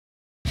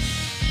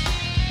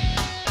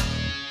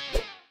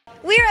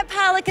We're at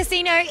Parla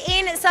Casino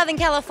in Southern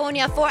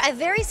California for a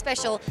very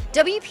special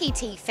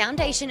WPT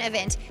Foundation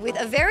event with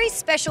a very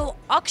special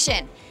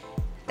auction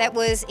that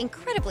was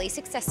incredibly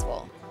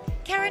successful.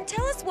 Karen,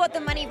 tell us what the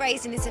money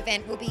raised in this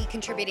event will be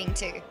contributing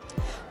to.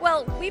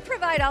 Well, we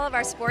provide all of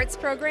our sports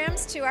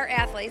programs to our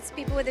athletes,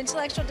 people with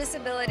intellectual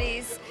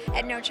disabilities,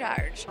 at no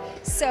charge.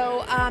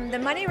 So the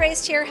money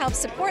raised here helps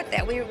support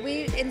that.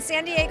 We in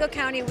San Diego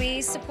County,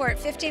 we support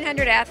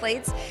 1,500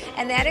 athletes,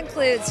 and that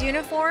includes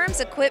uniforms,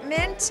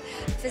 equipment,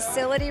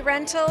 facility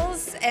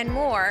rentals, and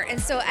more. And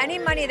so any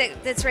money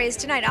that's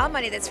raised tonight, all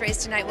money that's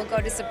raised tonight, will go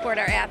to support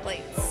our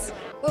athletes.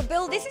 Well,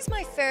 Bill, this is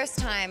my first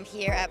time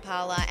here at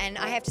Parla, and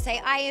I have to say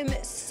I am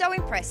so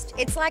impressed.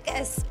 It's like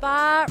a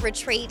spa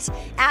retreat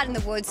out in the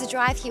woods. The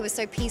drive here was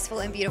so peaceful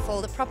and beautiful.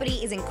 The property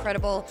is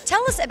incredible.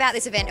 Tell us about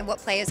this event and what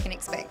players can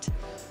expect.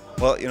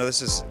 Well, you know,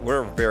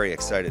 we're very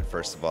excited,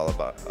 first of all,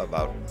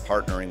 about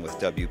partnering with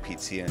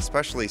WPT, and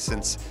especially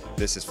since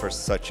this is for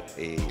such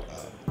a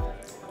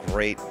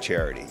great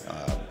charity.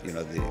 You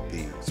know,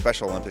 the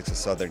Special Olympics of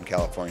Southern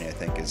California, I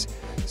think, is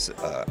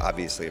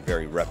obviously a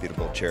very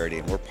reputable charity,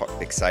 and we're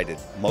excited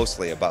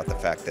mostly about the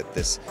fact that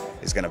this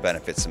is going to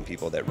benefit some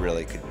people that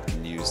really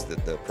can use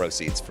the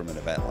proceeds from an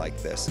event like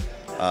this.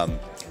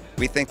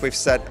 We think we've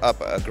set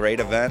up a great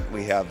event.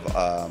 We have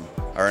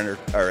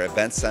our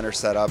event center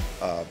set up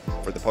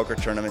for the poker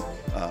tournament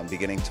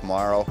beginning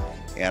tomorrow,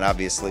 and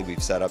obviously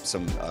we've set up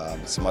some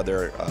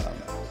other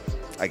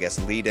I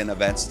guess lead-in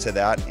events to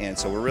that, and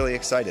so we're really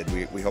excited.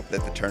 We hope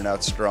that the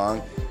turnout's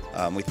strong.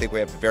 We think we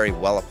have a very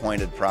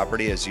well-appointed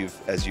property, as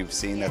you've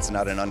seen. That's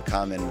not an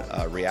uncommon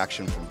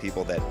reaction from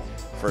people that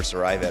first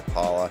arrive at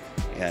Parla,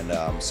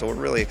 and so we're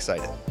really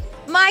excited.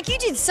 Mike, you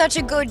did such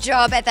a good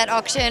job at that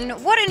auction.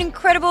 What an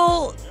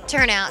incredible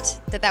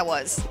turnout that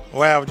was.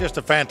 Well, just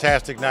a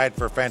fantastic night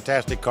for a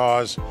fantastic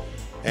cause,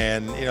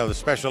 and you know, the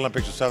Special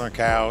Olympics of Southern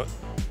Cal.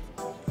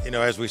 You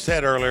know, as we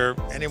said earlier,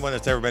 anyone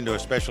that's ever been to a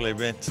special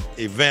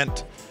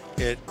event,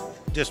 it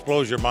just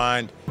blows your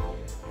mind.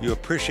 You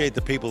appreciate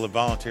the people that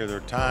volunteer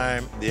their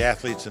time, the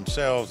athletes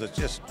themselves. It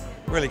just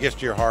really gets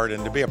to your heart.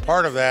 And to be a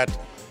part of that,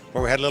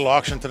 where we had a little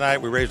auction tonight,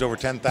 we raised over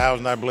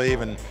 $10,000, I believe.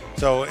 And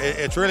so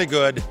it's really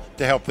good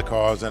to help the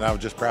cause, and I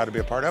was just proud to be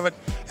a part of it,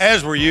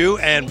 as were you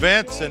and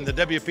Vince and the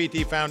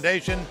WPT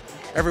Foundation,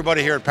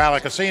 everybody here at Parla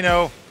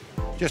Casino.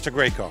 Just a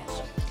great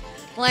cause.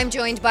 Well, I'm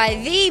joined by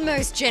the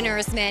most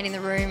generous man in the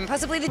room,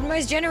 possibly the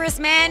most generous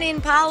man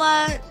in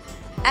Parla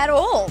at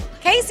all,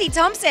 Casey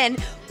Thompson.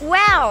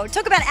 Wow,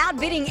 talk about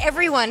outbidding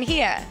everyone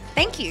here.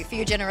 Thank you for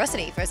your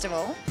generosity, first of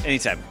all.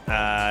 Anytime.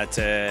 It's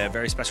a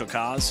very special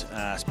cause,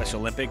 Special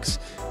Olympics.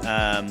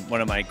 One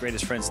of my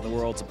greatest friends in the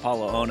world is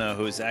Apollo Ona,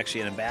 who is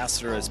actually an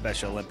ambassador of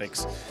Special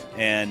Olympics.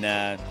 And,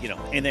 you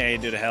know, anything I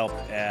can do to help,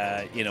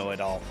 you know,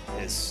 it all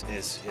is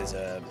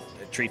a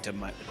treat to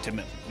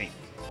me.